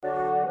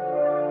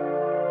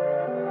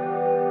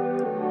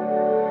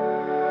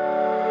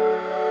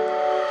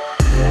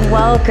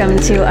Welcome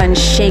to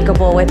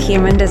Unshakable with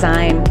Human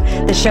Design,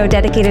 the show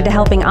dedicated to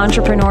helping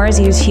entrepreneurs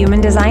use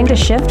human design to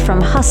shift from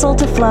hustle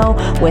to flow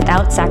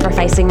without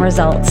sacrificing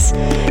results.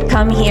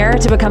 Come here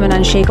to become an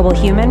unshakable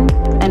human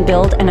and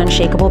build an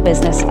unshakable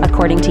business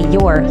according to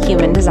your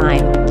human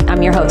design.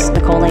 I'm your host,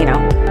 Nicole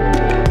Laino.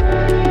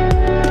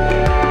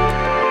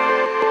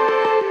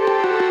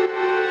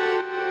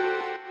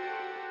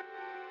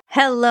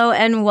 Hello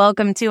and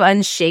welcome to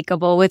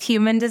Unshakable with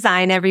Human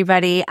Design,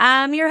 everybody.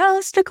 I'm your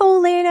host,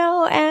 Nicole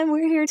Laino, and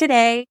we're here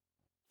today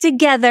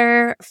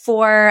together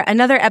for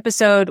another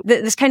episode.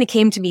 This kind of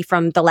came to me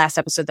from the last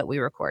episode that we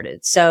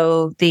recorded.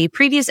 So the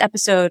previous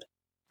episode,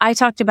 I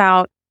talked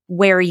about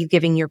where are you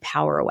giving your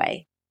power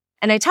away?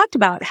 And I talked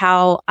about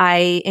how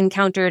I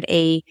encountered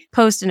a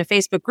post in a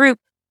Facebook group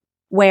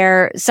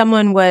where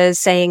someone was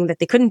saying that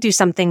they couldn't do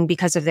something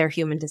because of their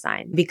human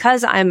design.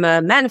 Because I'm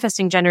a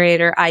manifesting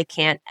generator, I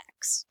can't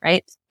X,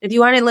 right? If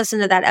you want to listen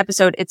to that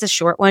episode, it's a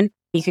short one.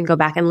 You can go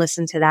back and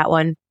listen to that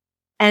one.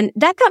 And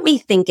that got me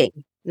thinking,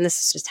 and this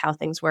is just how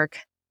things work.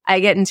 I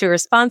get into a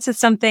response to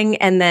something,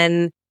 and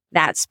then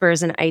that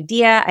spurs an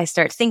idea. I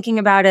start thinking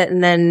about it,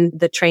 and then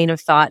the train of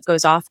thought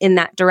goes off in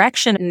that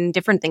direction and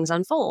different things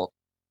unfold.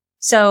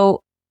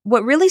 So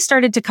what really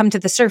started to come to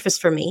the surface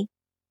for me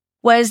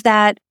was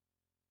that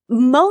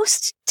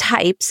most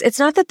types, it's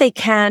not that they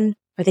can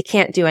or they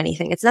can't do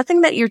anything. It's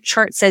nothing that your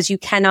chart says you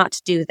cannot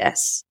do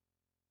this.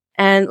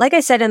 And like I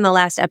said in the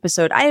last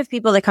episode, I have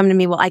people that come to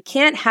me, well, I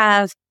can't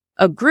have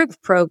a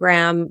group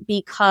program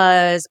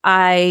because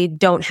I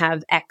don't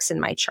have X in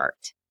my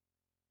chart.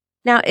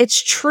 Now,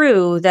 it's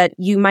true that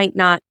you might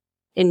not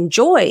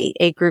enjoy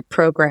a group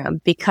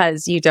program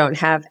because you don't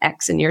have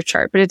X in your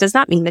chart, but it does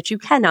not mean that you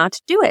cannot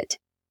do it.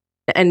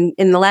 And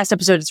in the last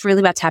episode, it's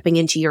really about tapping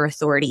into your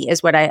authority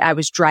is what I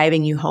was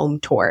driving you home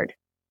toward.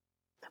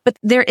 But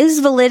there is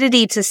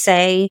validity to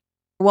say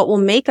what will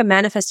make a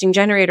manifesting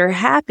generator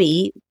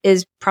happy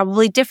is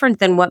probably different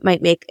than what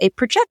might make a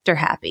projector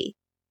happy,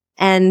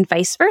 and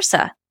vice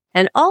versa.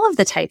 And all of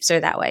the types are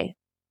that way.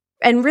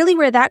 And really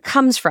where that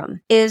comes from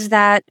is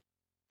that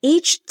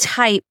each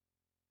type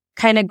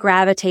kind of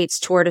gravitates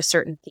toward a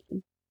certain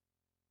theme.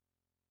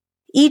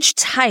 Each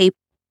type,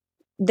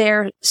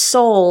 their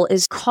soul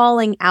is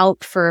calling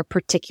out for a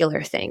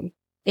particular thing.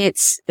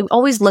 It's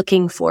always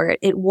looking for it.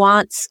 It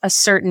wants a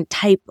certain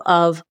type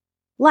of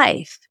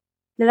life.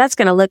 Now that's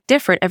going to look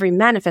different. Every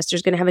manifestor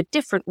is going to have a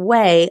different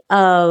way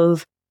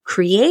of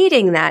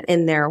creating that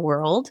in their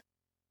world.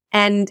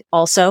 And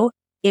also,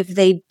 if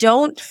they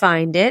don't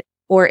find it,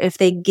 or if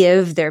they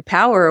give their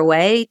power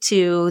away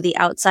to the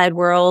outside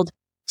world,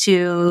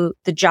 to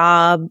the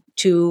job,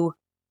 to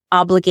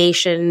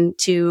obligation,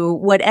 to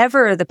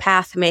whatever the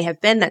path may have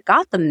been that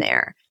got them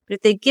there. But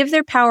if they give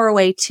their power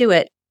away to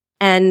it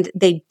and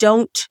they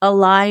don't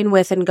align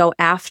with and go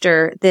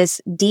after this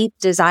deep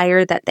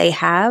desire that they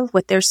have,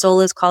 what their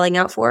soul is calling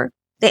out for,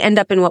 they end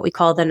up in what we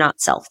call the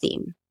not self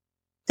theme.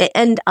 They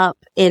end up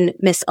in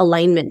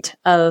misalignment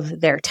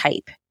of their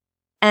type.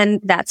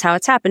 And that's how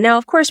it's happened. Now,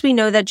 of course, we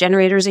know that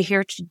generators are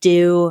here to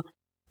do,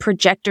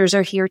 projectors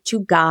are here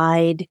to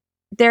guide.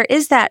 There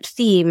is that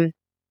theme.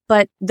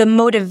 But the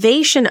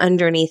motivation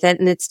underneath it,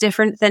 and it's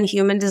different than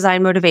human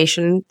design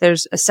motivation.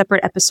 There's a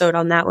separate episode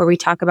on that where we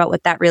talk about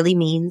what that really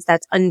means.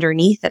 That's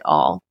underneath it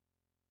all.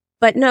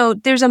 But no,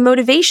 there's a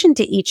motivation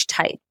to each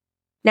type.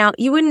 Now,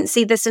 you wouldn't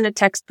see this in a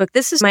textbook.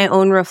 This is my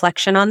own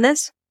reflection on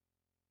this.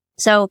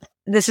 So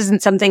this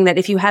isn't something that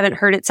if you haven't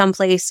heard it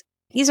someplace,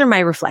 these are my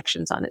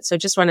reflections on it. So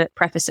just want to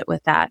preface it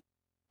with that.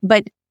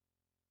 But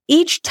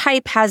each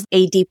type has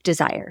a deep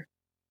desire.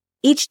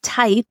 Each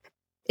type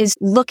is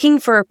looking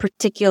for a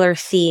particular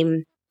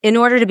theme in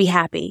order to be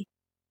happy,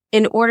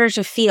 in order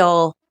to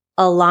feel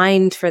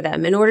aligned for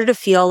them, in order to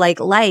feel like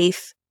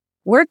life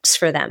works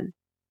for them.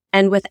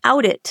 And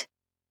without it,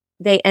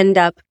 they end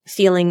up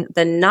feeling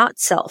the not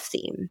self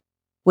theme,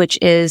 which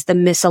is the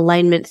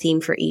misalignment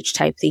theme for each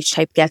type. Each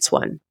type gets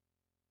one.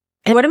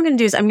 And what I'm going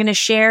to do is I'm going to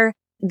share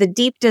the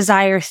deep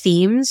desire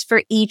themes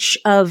for each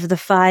of the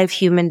 5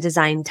 human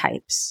design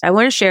types. I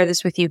want to share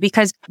this with you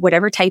because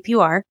whatever type you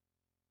are,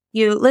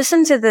 you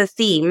listen to the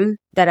theme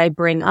that I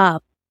bring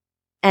up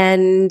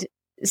and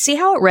see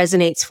how it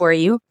resonates for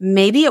you.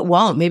 Maybe it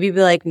won't. Maybe you'll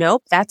be like,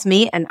 nope, that's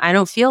me and I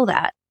don't feel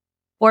that.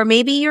 Or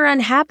maybe you're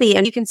unhappy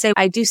and you can say,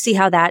 I do see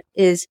how that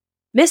is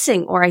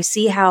missing, or I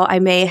see how I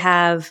may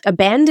have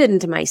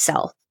abandoned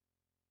myself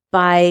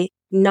by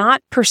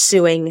not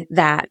pursuing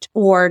that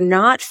or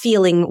not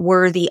feeling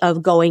worthy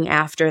of going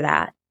after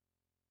that.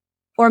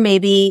 Or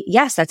maybe,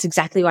 yes, that's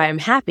exactly why I'm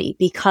happy,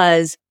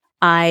 because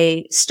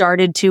I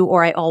started to,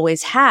 or I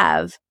always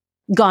have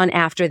gone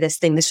after this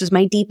thing. This was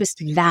my deepest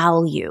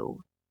value.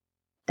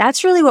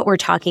 That's really what we're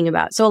talking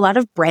about. So a lot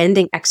of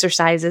branding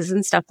exercises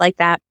and stuff like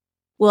that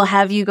will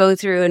have you go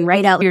through and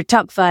write out your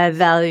top 5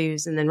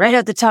 values and then write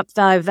out the top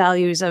 5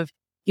 values of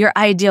your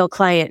ideal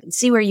client and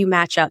see where you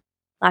match up.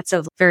 Lots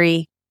of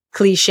very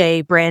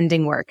cliche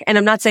branding work. And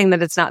I'm not saying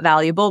that it's not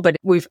valuable, but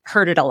we've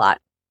heard it a lot.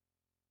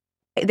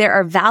 There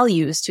are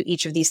values to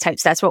each of these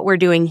types. That's what we're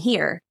doing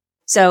here.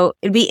 So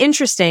it'd be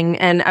interesting.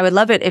 And I would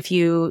love it if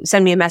you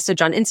send me a message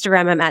on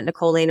Instagram. I'm at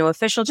Nicole Laino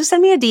Official. Just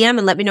send me a DM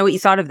and let me know what you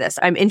thought of this.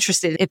 I'm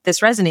interested if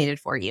this resonated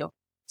for you.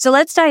 So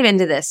let's dive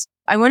into this.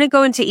 I want to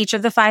go into each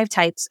of the 5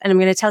 types, and I'm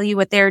going to tell you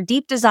what their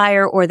deep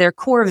desire or their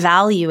core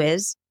value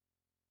is.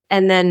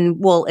 And then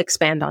we'll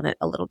expand on it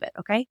a little bit.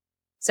 Okay.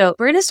 So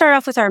we're going to start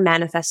off with our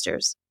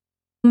manifestors.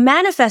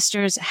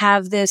 Manifestors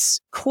have this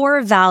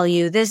core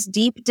value, this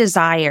deep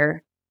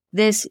desire,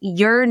 this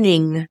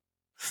yearning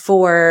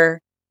for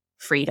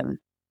freedom.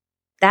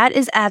 That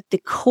is at the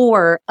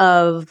core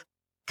of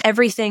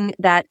everything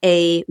that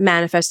a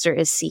manifestor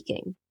is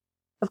seeking.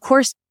 Of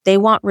course, they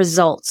want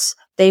results.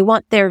 They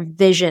want their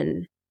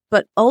vision,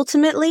 but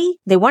ultimately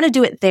they want to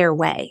do it their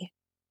way.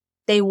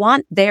 They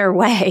want their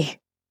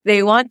way.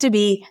 They want to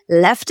be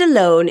left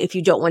alone. If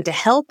you don't want to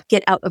help,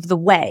 get out of the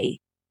way.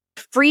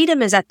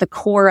 Freedom is at the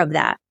core of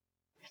that.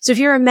 So if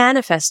you're a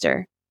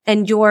manifestor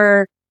and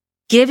you're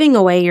giving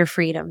away your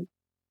freedom,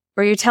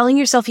 or you're telling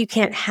yourself you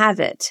can't have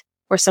it,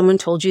 or someone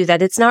told you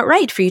that it's not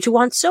right for you to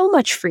want so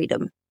much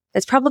freedom,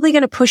 that's probably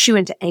going to push you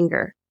into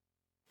anger.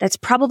 That's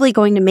probably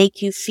going to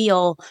make you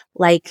feel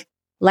like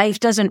life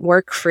doesn't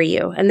work for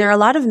you. And there are a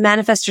lot of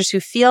manifestors who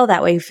feel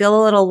that way, who feel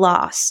a little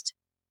lost.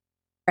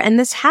 And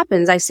this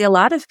happens. I see a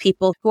lot of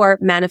people who are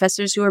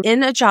manifestors who are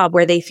in a job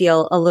where they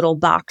feel a little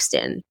boxed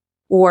in,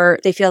 or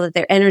they feel that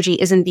their energy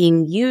isn't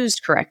being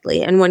used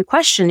correctly. And one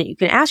question that you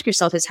can ask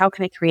yourself is, how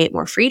can I create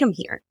more freedom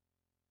here?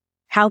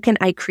 How can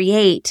I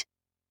create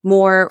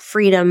more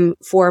freedom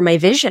for my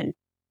vision?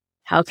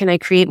 How can I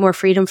create more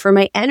freedom for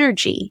my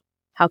energy?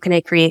 How can I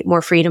create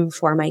more freedom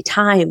for my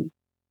time?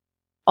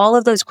 All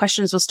of those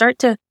questions will start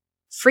to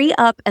free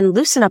up and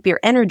loosen up your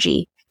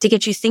energy to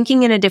get you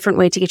thinking in a different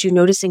way, to get you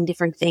noticing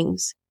different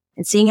things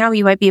and seeing how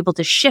you might be able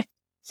to shift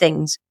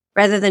things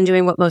rather than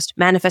doing what most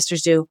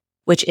manifestors do,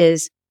 which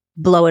is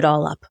blow it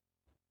all up.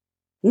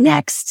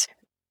 Next,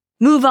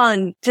 move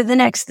on to the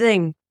next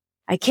thing.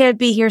 I can't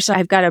be here, so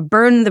I've got to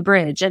burn the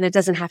bridge. And it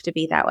doesn't have to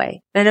be that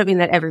way. And I don't mean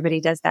that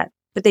everybody does that,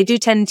 but they do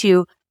tend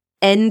to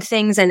end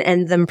things and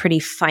end them pretty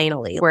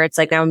finally, where it's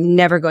like, now I'm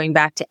never going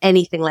back to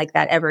anything like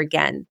that ever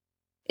again.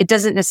 It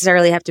doesn't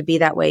necessarily have to be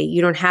that way.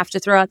 You don't have to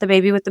throw out the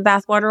baby with the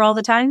bathwater all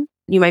the time.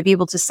 You might be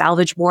able to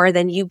salvage more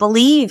than you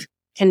believe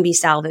can be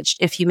salvaged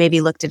if you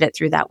maybe looked at it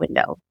through that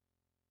window.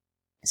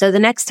 So the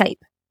next type,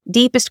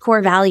 deepest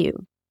core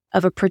value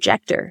of a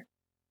projector,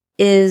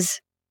 is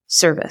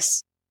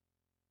service.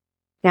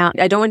 Now,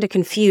 I don't want to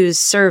confuse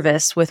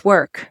service with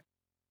work.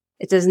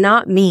 It does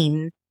not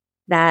mean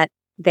that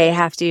they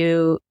have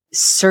to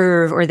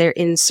serve or they're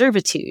in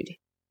servitude.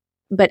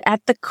 But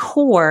at the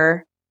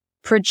core,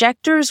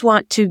 projectors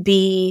want to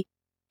be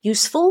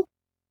useful,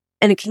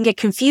 and it can get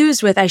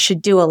confused with, I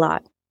should do a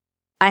lot.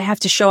 I have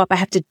to show up. I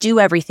have to do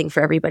everything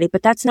for everybody,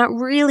 but that's not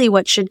really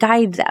what should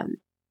guide them.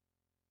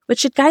 What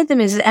should guide them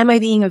is, am I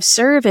being of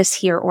service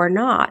here or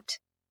not?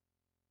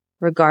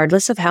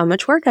 Regardless of how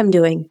much work I'm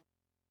doing.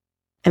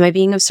 Am I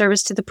being of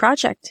service to the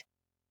project?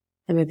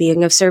 Am I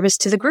being of service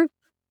to the group?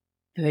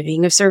 Am I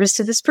being of service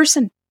to this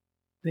person?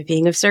 Am I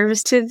being of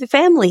service to the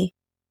family?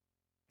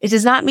 It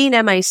does not mean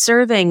am I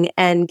serving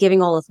and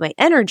giving all of my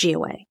energy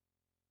away.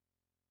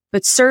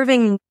 But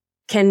serving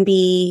can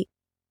be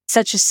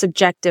such a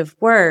subjective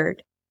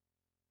word,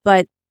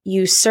 but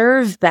you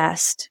serve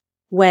best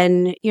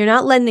when you're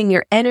not lending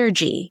your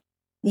energy.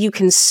 You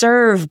can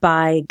serve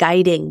by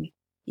guiding.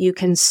 You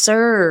can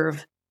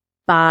serve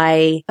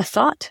by a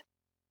thought,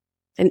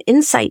 an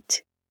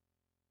insight.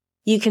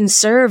 You can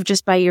serve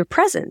just by your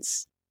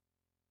presence.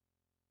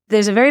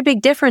 There's a very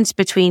big difference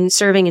between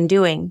serving and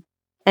doing,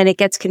 and it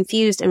gets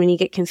confused. And when you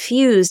get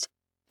confused,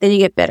 then you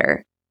get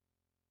bitter.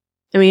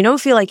 And when you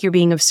don't feel like you're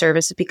being of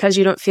service, it's because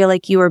you don't feel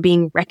like you are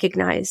being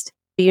recognized.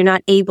 You're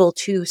not able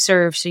to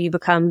serve, so you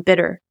become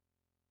bitter.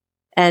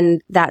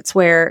 And that's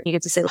where you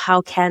get to say,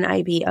 how can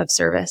I be of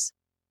service?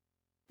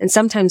 And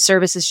sometimes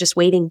service is just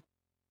waiting.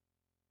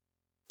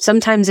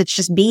 Sometimes it's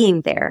just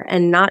being there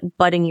and not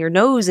butting your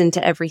nose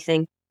into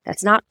everything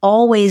that's not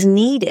always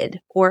needed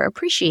or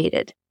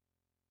appreciated.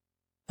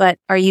 But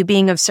are you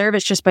being of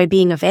service just by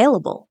being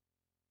available?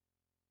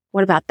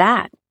 What about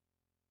that?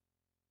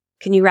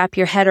 Can you wrap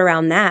your head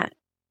around that?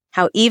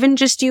 How even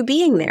just you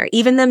being there,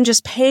 even them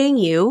just paying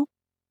you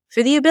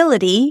for the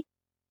ability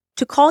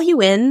to call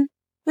you in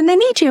when they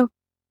need you.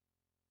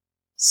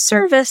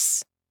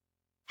 Service.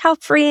 How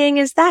freeing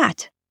is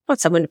that? I want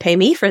someone to pay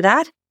me for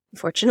that.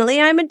 Unfortunately,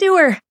 I'm a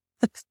doer.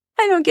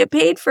 I don't get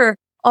paid for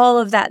all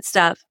of that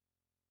stuff.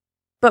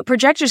 But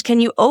projectors, can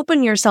you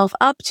open yourself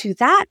up to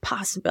that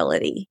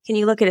possibility? Can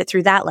you look at it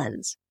through that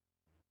lens?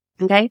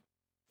 Okay.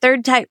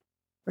 Third type,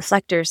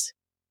 reflectors.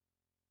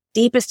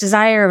 Deepest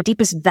desire or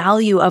deepest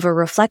value of a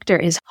reflector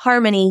is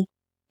harmony.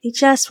 They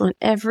just want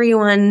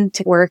everyone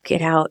to work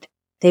it out.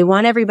 They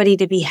want everybody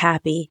to be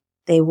happy.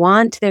 They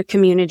want their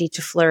community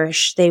to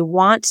flourish. They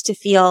want to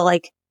feel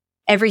like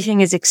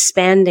everything is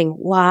expanding.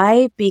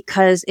 Why?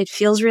 Because it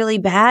feels really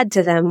bad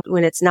to them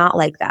when it's not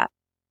like that.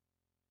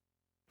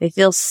 They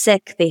feel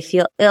sick. They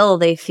feel ill.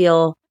 They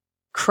feel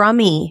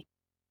crummy.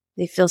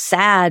 They feel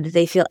sad.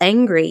 They feel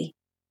angry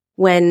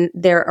when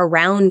they're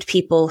around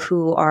people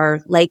who are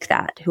like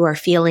that, who are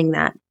feeling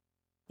that.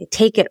 They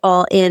take it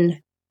all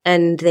in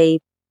and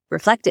they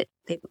reflect it.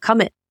 They become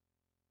it.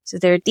 So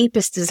their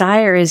deepest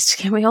desire is,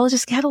 can we all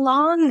just get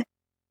along?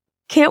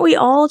 Can't we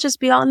all just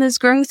be on this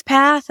growth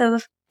path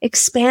of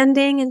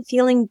expanding and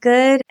feeling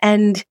good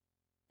and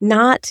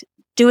not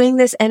doing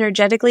this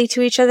energetically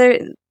to each other?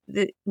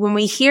 When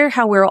we hear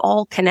how we're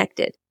all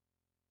connected,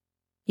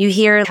 you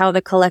hear how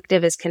the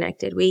collective is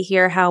connected. We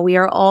hear how we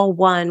are all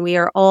one. We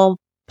are all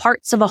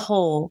parts of a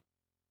whole,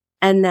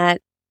 and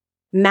that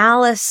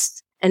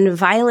malice and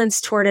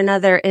violence toward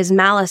another is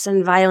malice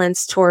and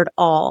violence toward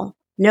all.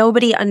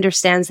 Nobody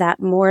understands that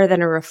more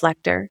than a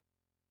reflector,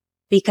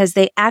 because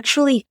they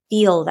actually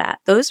feel that.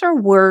 Those are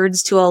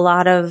words to a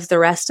lot of the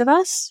rest of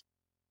us,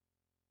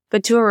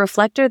 but to a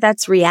reflector,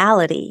 that's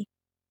reality.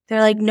 They're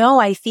like, no,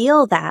 I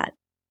feel that.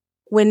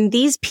 When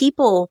these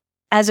people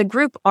as a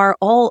group are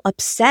all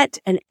upset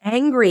and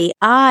angry,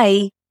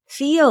 I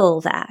feel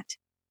that.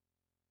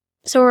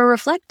 So a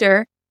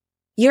reflector,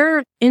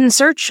 you're in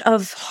search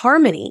of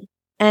harmony,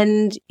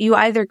 and you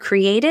either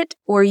create it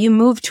or you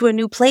move to a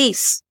new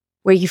place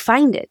where you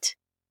find it.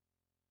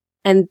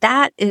 And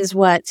that is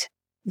what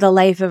the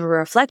life of a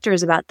reflector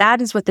is about.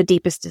 That is what the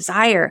deepest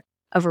desire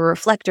of a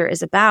reflector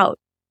is about.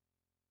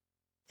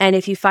 And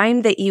if you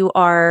find that you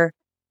are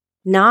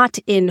not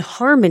in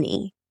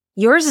harmony,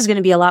 yours is going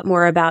to be a lot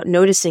more about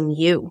noticing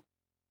you.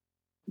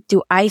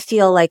 Do I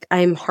feel like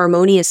I'm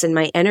harmonious in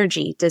my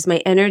energy? Does my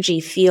energy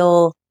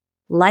feel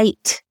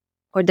light,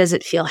 or does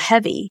it feel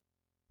heavy?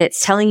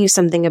 It's telling you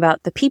something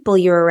about the people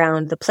you're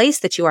around, the place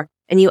that you are.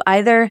 And you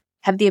either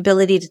have the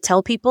ability to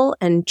tell people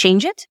and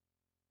change it,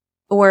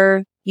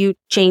 or you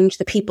change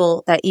the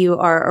people that you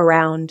are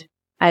around,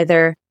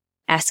 either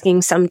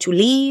asking some to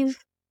leave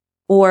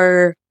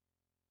or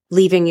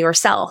leaving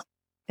yourself.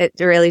 It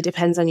really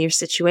depends on your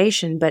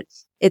situation, but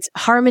it's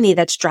harmony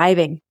that's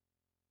driving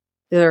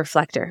the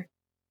reflector.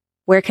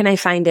 Where can I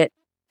find it?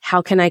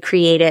 How can I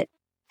create it?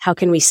 How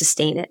can we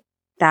sustain it?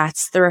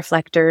 That's the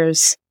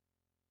reflector's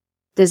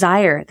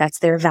desire. That's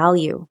their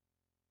value.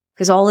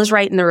 Because all is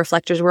right in the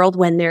reflector's world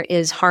when there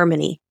is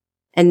harmony,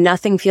 and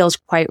nothing feels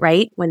quite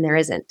right when there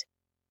isn't.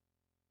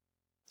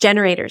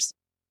 Generators.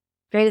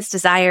 Greatest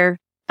desire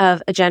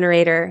of a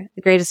generator,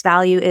 the greatest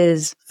value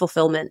is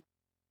fulfillment.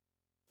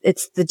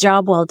 It's the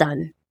job well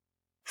done,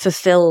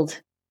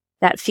 fulfilled.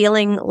 That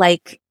feeling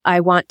like I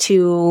want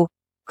to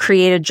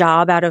create a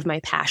job out of my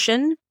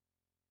passion.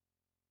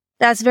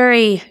 That's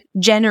very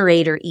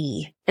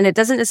generator-y. And it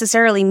doesn't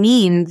necessarily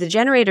mean the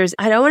generators,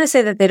 I don't want to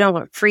say that they don't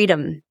want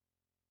freedom.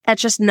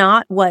 That's just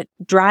not what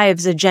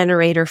drives a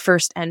generator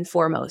first and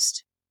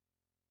foremost.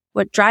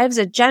 What drives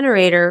a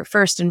generator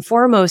first and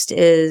foremost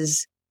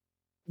is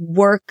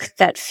work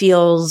that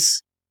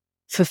feels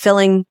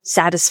fulfilling,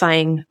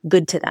 satisfying,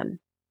 good to them.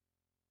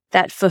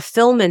 That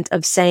fulfillment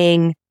of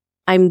saying,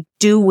 I'm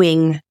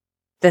doing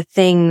the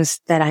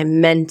things that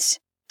I'm meant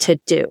to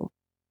do.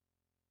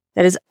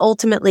 That is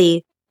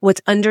ultimately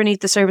what's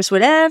underneath the surface.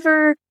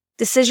 Whatever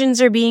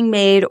decisions are being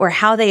made or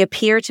how they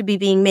appear to be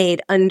being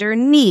made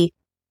underneath,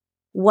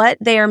 what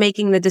they are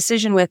making the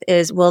decision with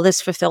is, will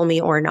this fulfill me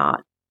or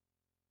not?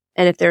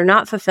 And if they're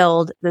not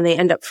fulfilled, then they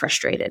end up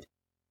frustrated.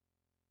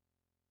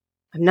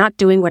 I'm not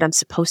doing what I'm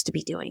supposed to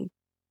be doing.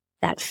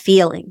 That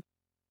feeling,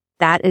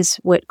 that is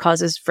what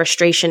causes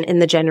frustration in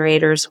the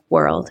generator's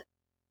world.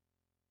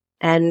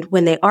 And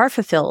when they are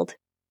fulfilled,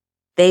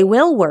 they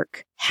will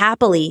work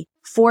happily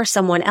for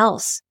someone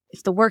else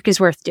if the work is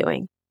worth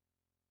doing.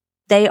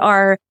 They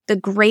are the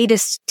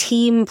greatest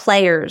team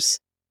players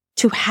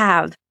to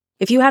have.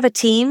 If you have a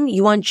team,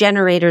 you want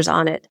generators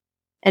on it.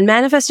 And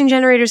manifesting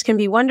generators can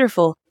be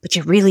wonderful, but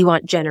you really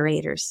want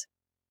generators.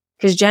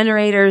 Because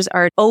generators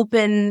are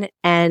open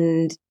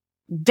and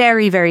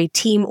very, very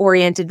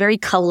team-oriented, very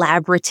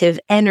collaborative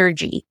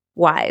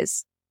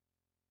energy-wise.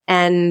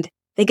 And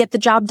they get the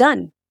job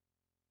done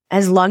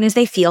as long as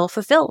they feel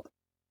fulfilled.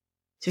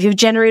 So if you have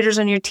generators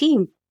on your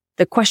team,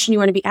 the question you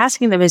want to be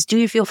asking them is, do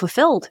you feel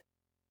fulfilled?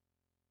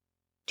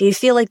 Do you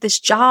feel like this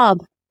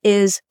job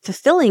is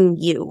fulfilling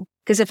you?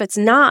 Because if it's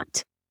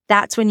not,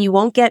 that's when you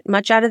won't get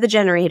much out of the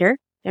generator.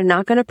 They're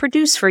not going to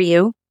produce for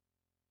you.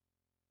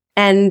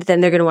 And then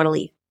they're going to want to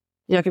leave.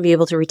 You're not going to be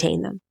able to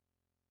retain them.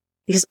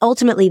 Because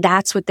ultimately,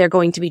 that's what they're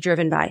going to be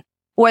driven by.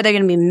 Or they're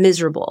going to be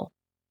miserable.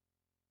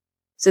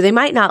 So they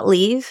might not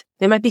leave.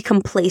 They might be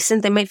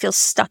complacent. They might feel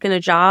stuck in a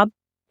job.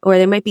 Or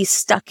they might be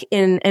stuck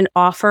in an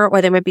offer.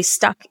 Or they might be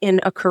stuck in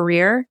a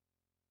career.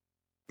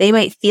 They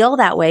might feel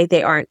that way.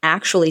 They aren't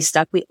actually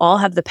stuck. We all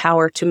have the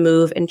power to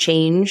move and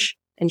change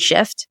and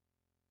shift.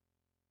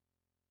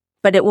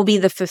 But it will be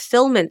the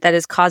fulfillment that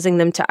is causing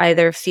them to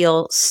either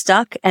feel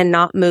stuck and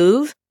not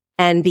move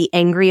and be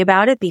angry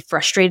about it, be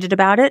frustrated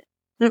about it.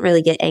 They don't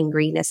really get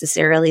angry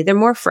necessarily. They're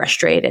more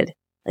frustrated.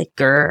 Like,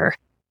 grr.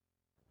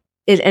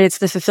 And it's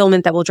the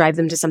fulfillment that will drive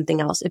them to something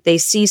else. If they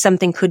see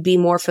something could be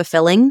more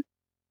fulfilling,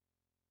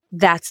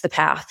 that's the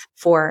path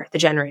for the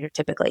generator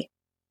typically.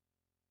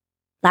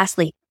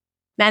 Lastly,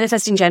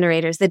 manifesting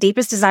generators. The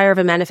deepest desire of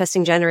a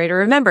manifesting generator.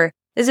 Remember,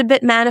 There's a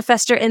bit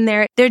manifestor in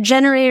there. They're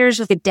generators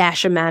with a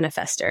dash of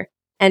manifestor.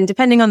 And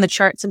depending on the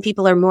chart, some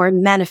people are more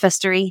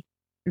manifestory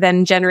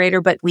than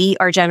generator, but we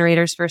are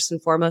generators first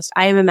and foremost.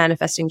 I am a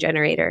manifesting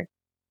generator.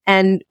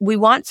 And we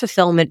want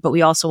fulfillment, but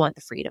we also want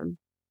the freedom.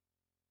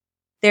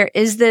 There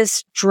is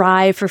this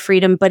drive for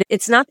freedom, but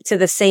it's not to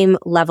the same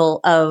level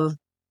of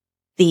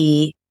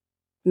the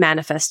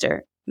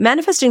manifestor.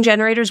 Manifesting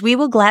generators, we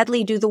will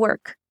gladly do the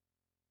work.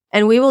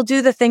 And we will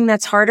do the thing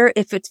that's harder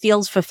if it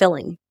feels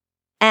fulfilling.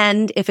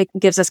 And if it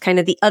gives us kind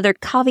of the other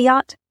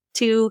caveat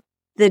to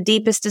the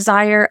deepest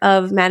desire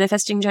of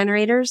manifesting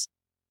generators,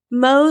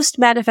 most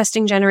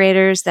manifesting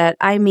generators that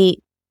I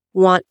meet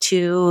want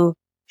to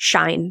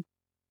shine.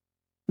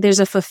 There's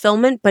a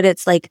fulfillment, but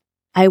it's like,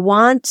 I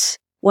want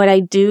what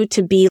I do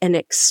to be an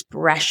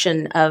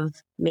expression of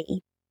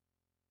me.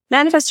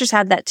 Manifestors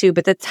have that too,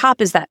 but the top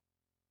is that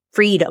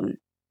freedom.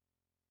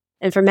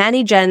 And for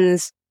Manny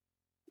Gens,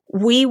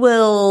 we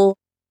will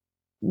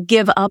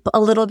give up a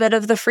little bit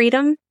of the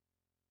freedom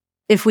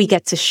if we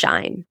get to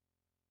shine,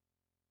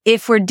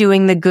 if we're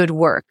doing the good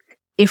work,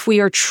 if we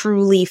are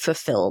truly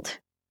fulfilled.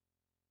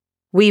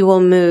 We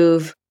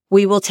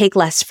will take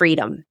less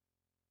freedom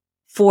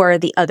for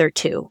the other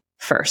two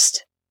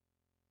first.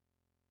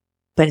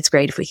 But it's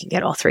great if we can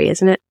get all three,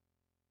 isn't it?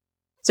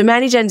 So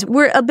Manny Gens,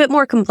 we're a bit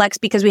more complex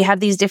because we have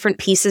these different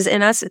pieces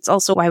in us. It's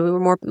also why we were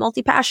more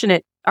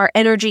multi-passionate. Our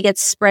energy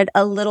gets spread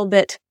a little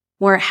bit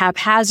more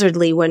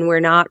haphazardly when we're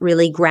not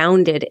really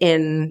grounded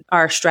in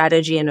our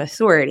strategy and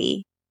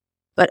authority.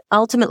 But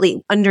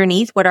ultimately,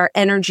 underneath what our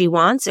energy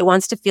wants, it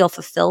wants to feel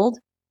fulfilled,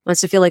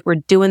 wants to feel like we're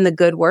doing the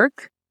good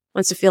work,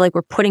 wants to feel like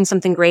we're putting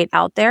something great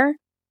out there.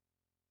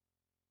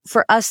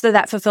 For us,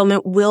 that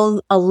fulfillment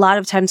will a lot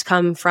of times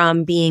come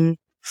from being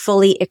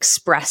fully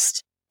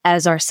expressed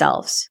as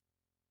ourselves.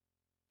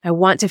 I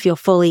want to feel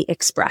fully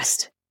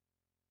expressed.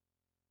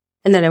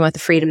 And then I want the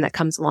freedom that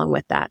comes along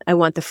with that. I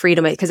want the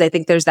freedom because I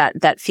think there's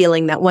that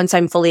feeling that once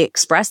I'm fully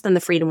expressed, then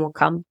the freedom will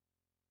come.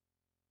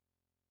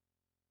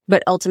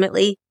 But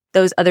ultimately,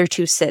 those other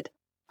two sit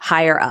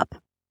higher up.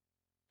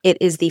 It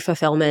is the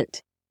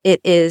fulfillment.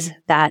 It is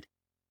that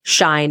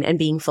shine and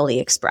being fully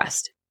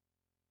expressed.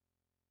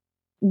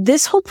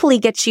 This hopefully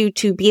gets you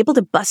to be able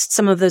to bust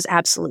some of those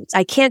absolutes.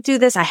 I can't do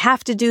this. I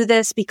have to do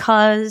this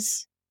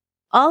because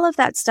all of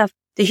that stuff.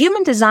 The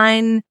human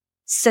design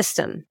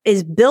system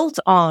is built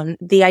on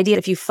the idea that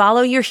if you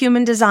follow your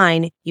human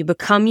design, you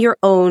become your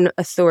own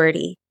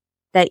authority,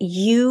 that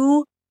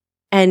you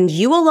and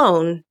you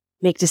alone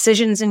make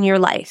decisions in your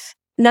life.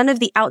 None of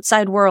the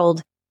outside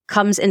world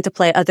comes into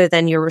play other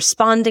than you're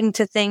responding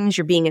to things,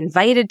 you're being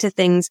invited to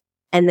things,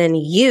 and then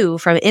you,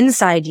 from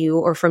inside you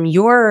or from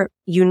your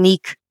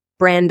unique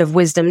brand of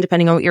wisdom,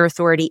 depending on what your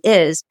authority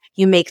is,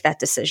 you make that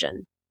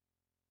decision.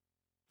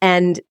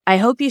 And I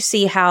hope you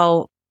see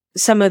how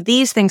some of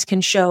these things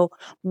can show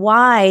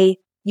why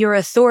your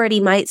authority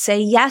might say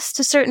yes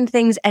to certain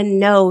things and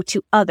no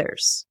to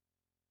others.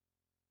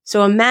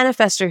 So a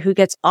manifestor who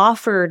gets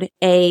offered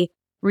a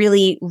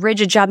really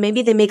rigid job,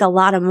 maybe they make a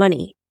lot of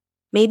money.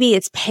 Maybe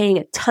it's paying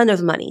a ton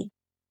of money,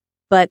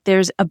 but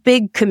there's a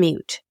big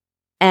commute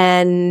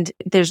and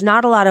there's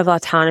not a lot of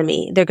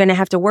autonomy. They're going to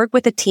have to work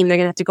with a team. They're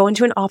going to have to go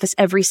into an office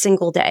every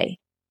single day.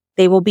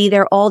 They will be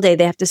there all day.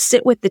 They have to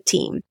sit with the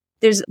team.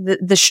 There's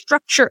the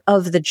structure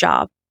of the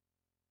job,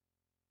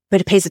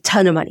 but it pays a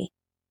ton of money.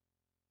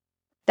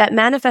 That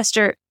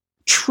manifestor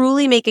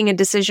truly making a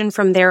decision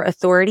from their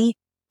authority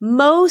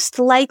most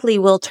likely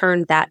will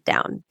turn that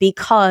down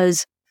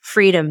because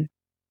freedom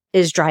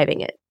is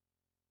driving it.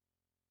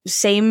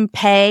 Same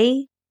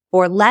pay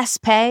or less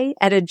pay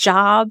at a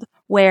job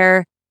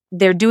where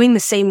they're doing the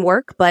same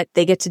work, but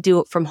they get to do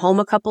it from home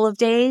a couple of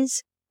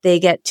days. They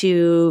get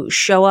to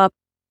show up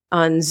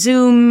on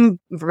Zoom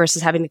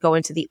versus having to go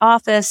into the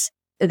office.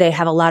 They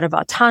have a lot of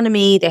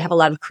autonomy. They have a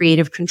lot of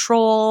creative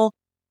control.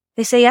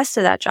 They say yes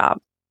to that job,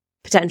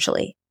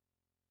 potentially.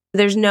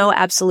 There's no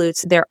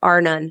absolutes. There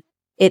are none.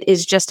 It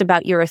is just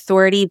about your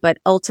authority, but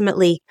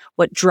ultimately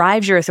what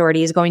drives your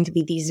authority is going to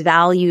be these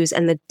values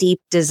and the deep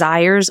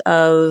desires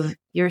of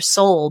your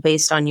soul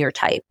based on your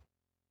type.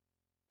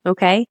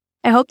 Okay?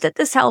 I hope that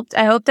this helped.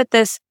 I hope that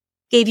this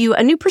gave you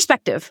a new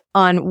perspective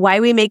on why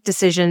we make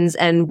decisions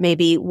and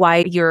maybe why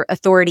your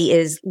authority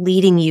is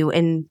leading you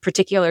in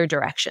particular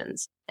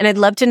directions. And I'd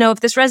love to know if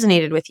this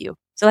resonated with you.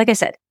 So like I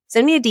said,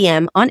 send me a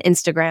DM on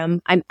Instagram.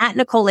 I'm at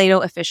Nicole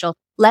Lato Official.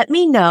 Let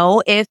me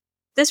know if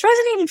this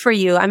resonated for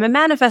you. I'm a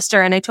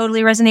manifestor and I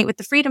totally resonate with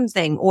the freedom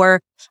thing,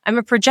 or I'm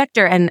a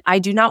projector and I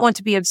do not want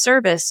to be of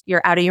service.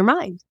 You're out of your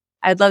mind.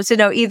 I'd love to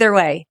know either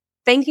way.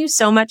 Thank you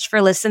so much for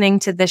listening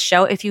to this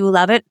show. If you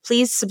love it,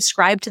 please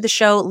subscribe to the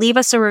show. Leave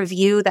us a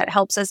review that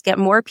helps us get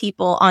more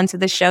people onto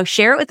the show.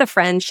 Share it with a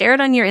friend. Share it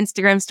on your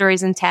Instagram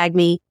stories and tag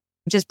me.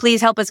 Just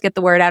please help us get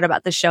the word out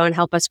about the show and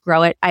help us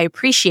grow it. I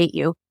appreciate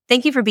you.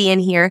 Thank you for being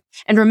here.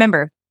 And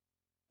remember,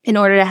 in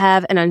order to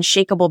have an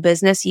unshakable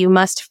business, you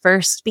must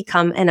first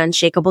become an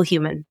unshakable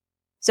human.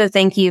 So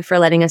thank you for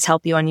letting us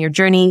help you on your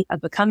journey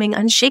of becoming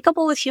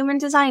unshakable with human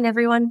design,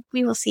 everyone.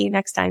 We will see you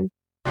next time.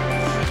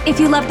 If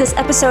you love this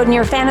episode and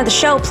you're a fan of the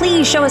show,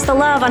 please show us the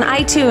love on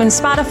iTunes,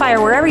 Spotify,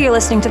 or wherever you're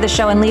listening to the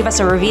show and leave us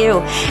a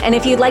review. And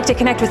if you'd like to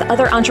connect with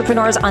other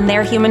entrepreneurs on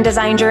their human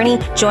design journey,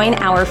 join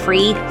our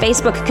free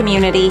Facebook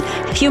community,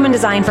 Human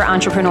Design for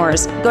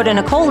Entrepreneurs. Go to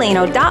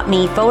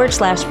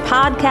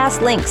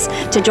NicoleLaino.me/podcast links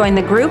to join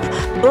the group,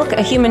 book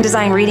a human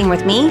design reading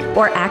with me,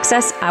 or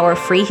access our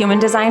free human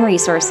design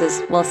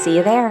resources. We'll see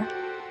you there.